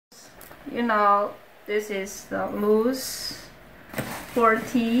you know, this is the loose Pu'erh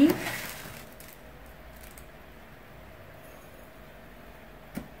tea.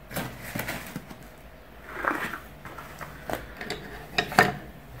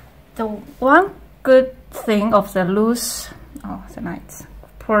 The one good thing of the loose,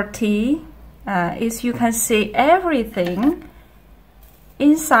 Pu'erh tea is you can see everything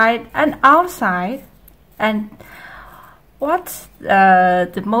inside and outside. And what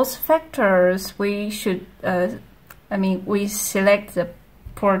the most factors we should, we select the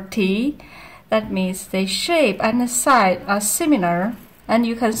Pu'erh tea. That means the shape and the size are similar, and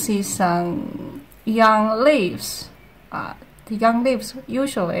you can see some young leaves. The young leaves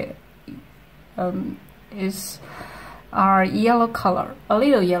usually are yellow color, a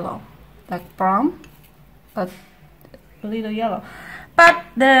little yellow, like brown, but a little yellow. But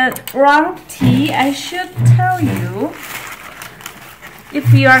the wrong tea, I should tell you,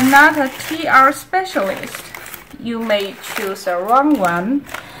 if you are not a tea art specialist, you may choose a wrong one.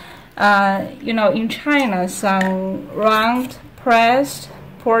 You know, in China, some round pressed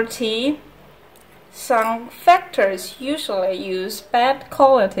Pu'erh tea, some factors usually use bad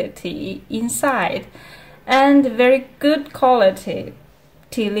quality tea inside and very good quality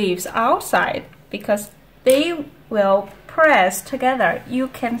tea leaves outside, because they will press together. You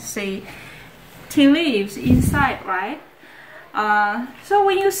can see tea leaves inside, right? So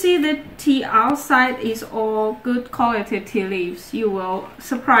when you see the tea outside is all good quality tea leaves, you will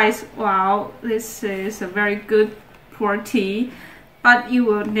surprise, wow, this is a very good Pu'erh tea, but you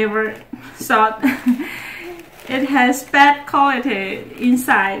will never thought it has bad quality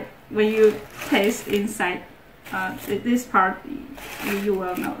inside. When you taste inside this part, you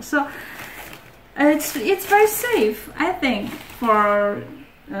will know. So it's very safe, I think, for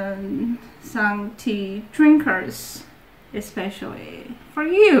some tea drinkers, especially for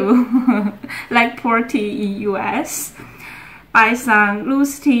you. Like Pu'erh tea in US, buy some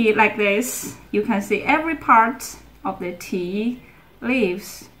loose tea like this, you can see every part of the tea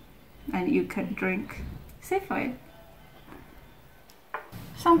leaves and you can drink safely.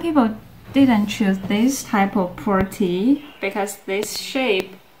 Some people didn't choose this type of Pu'erh tea because this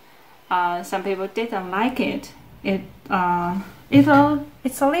shape, some people didn't like it. It's a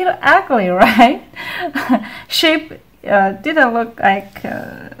little ugly, right? Shape didn't look like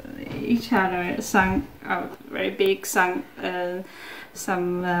each other. Some very big, some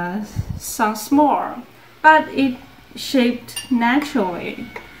small, but it shaped naturally.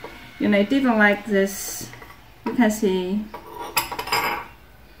 You know, it didn't like this. You can see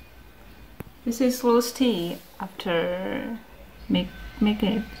this is loose tea after make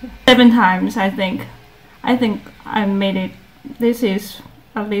it 7 times. I think I made it. This is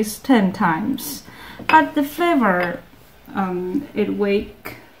at least 10 times, but the flavor it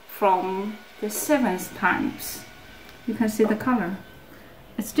wake from the 7th times. You can see the color.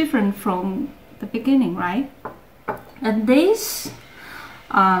 It's different from the beginning, right? And this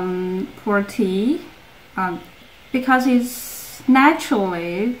Pu'erh tea, because it's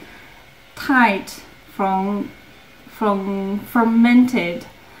naturally tight from fermented.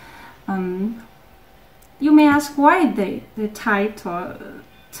 You may ask why they tied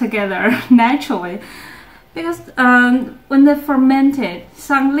together naturally, because when they fermented,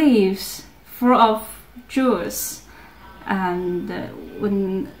 some leaves full of juice, and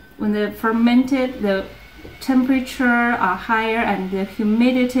when they fermented, the temperature are higher and the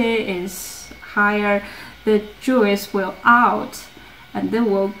humidity is higher, the juice will out, and they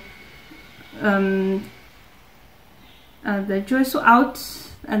will the juice out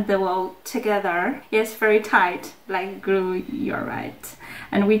and they will together. Yes, very tight, like glue, you're right.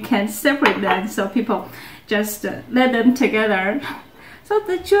 And we can separate them, so people just let them together. So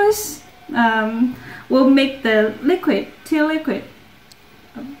the juice will make the liquid, tea liquid,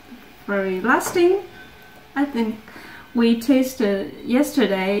 very lasting. I think we tasted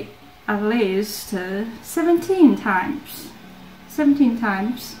yesterday at least 17 times. 17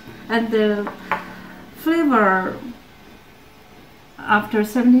 times. And the flavor after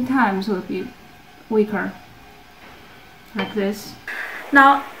 17 times will be weaker, like this.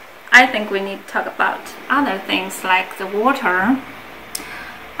 Now, I think we need to talk about other things like the water.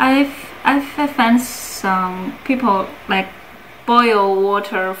 I've found some people like boil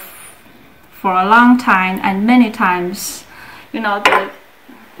water for a long time and many times. You know, the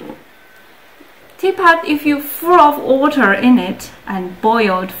teapot, if you full of water in it and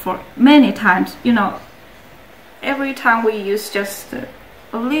boiled for many times, you know, every time we use just a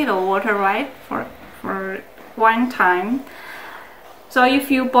little water, right, for one time. So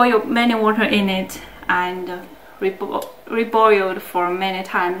if you boil many water in it and reboiled for many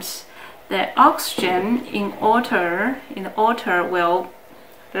times, the oxygen in the water will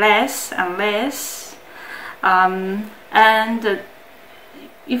less and less, and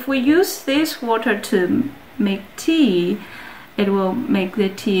if we use this water to make tea, it will make the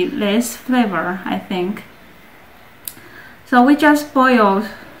tea less flavor, I think. So we just boil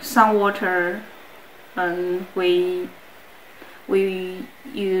some water, and we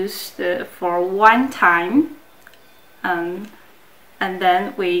use for one time, and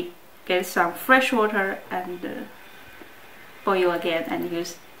then we get some fresh water and boil again and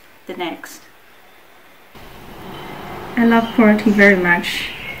use the next. I love pu'erh tea very much.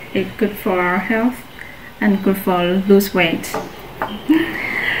 It's good for our health and good for lose weight.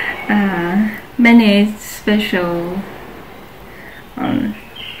 Many special.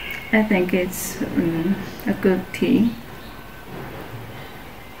 I think it's a good tea.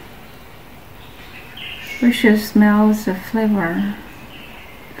 We should smell the flavor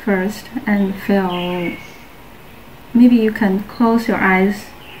first and feel. Maybe you can close your eyes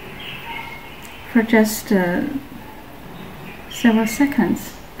for just several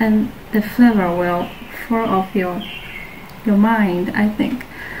seconds, and the flavor will fall off your mind, I think.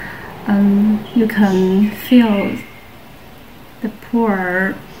 You can feel the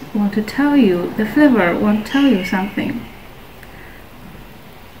pu'erh want to tell you, the flavor want to tell you something.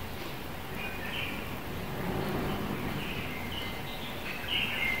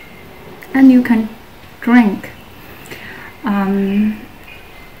 And you can drink.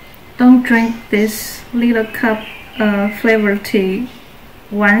 Don't drink this little cup of flavored tea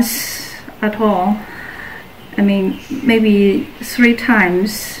once at all. I mean, maybe 3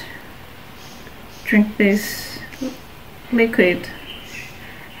 times. Drink this liquid.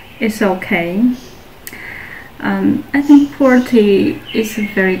 It's okay. I think pu'erh tea is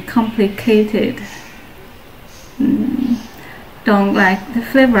very complicated. Don't like the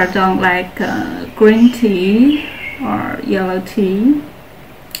flavor. Don't like green tea or yellow tea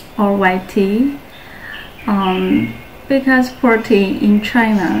or white tea, because pu'erh tea in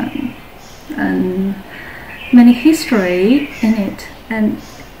China and many history in it, and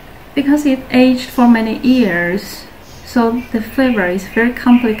because it aged for many years, so the flavor is very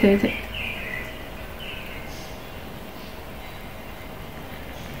complicated.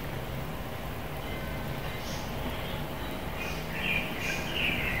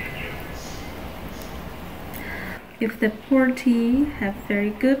 If the pu'erh tea have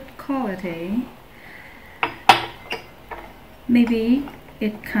very good quality, maybe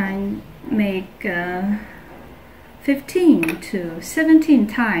it can make 15 to 17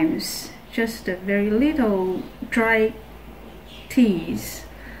 times just a very little dry teas.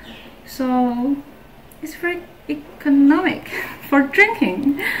 So it's very economic for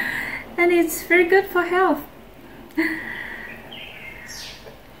drinking, and it's very good for health.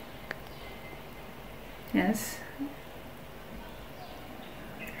 Yes.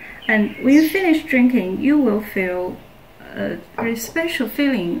 And when you finish drinking, you will feel a very special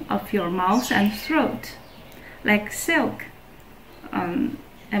feeling of your mouth and throat, like silk. I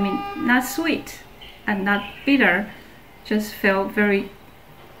mean, not sweet and not bitter, just feel very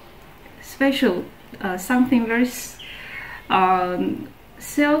special, something very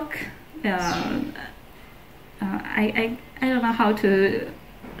silk. I don't know how to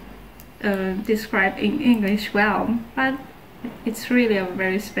describe in English well, but it's really a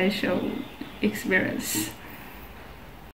very special experience.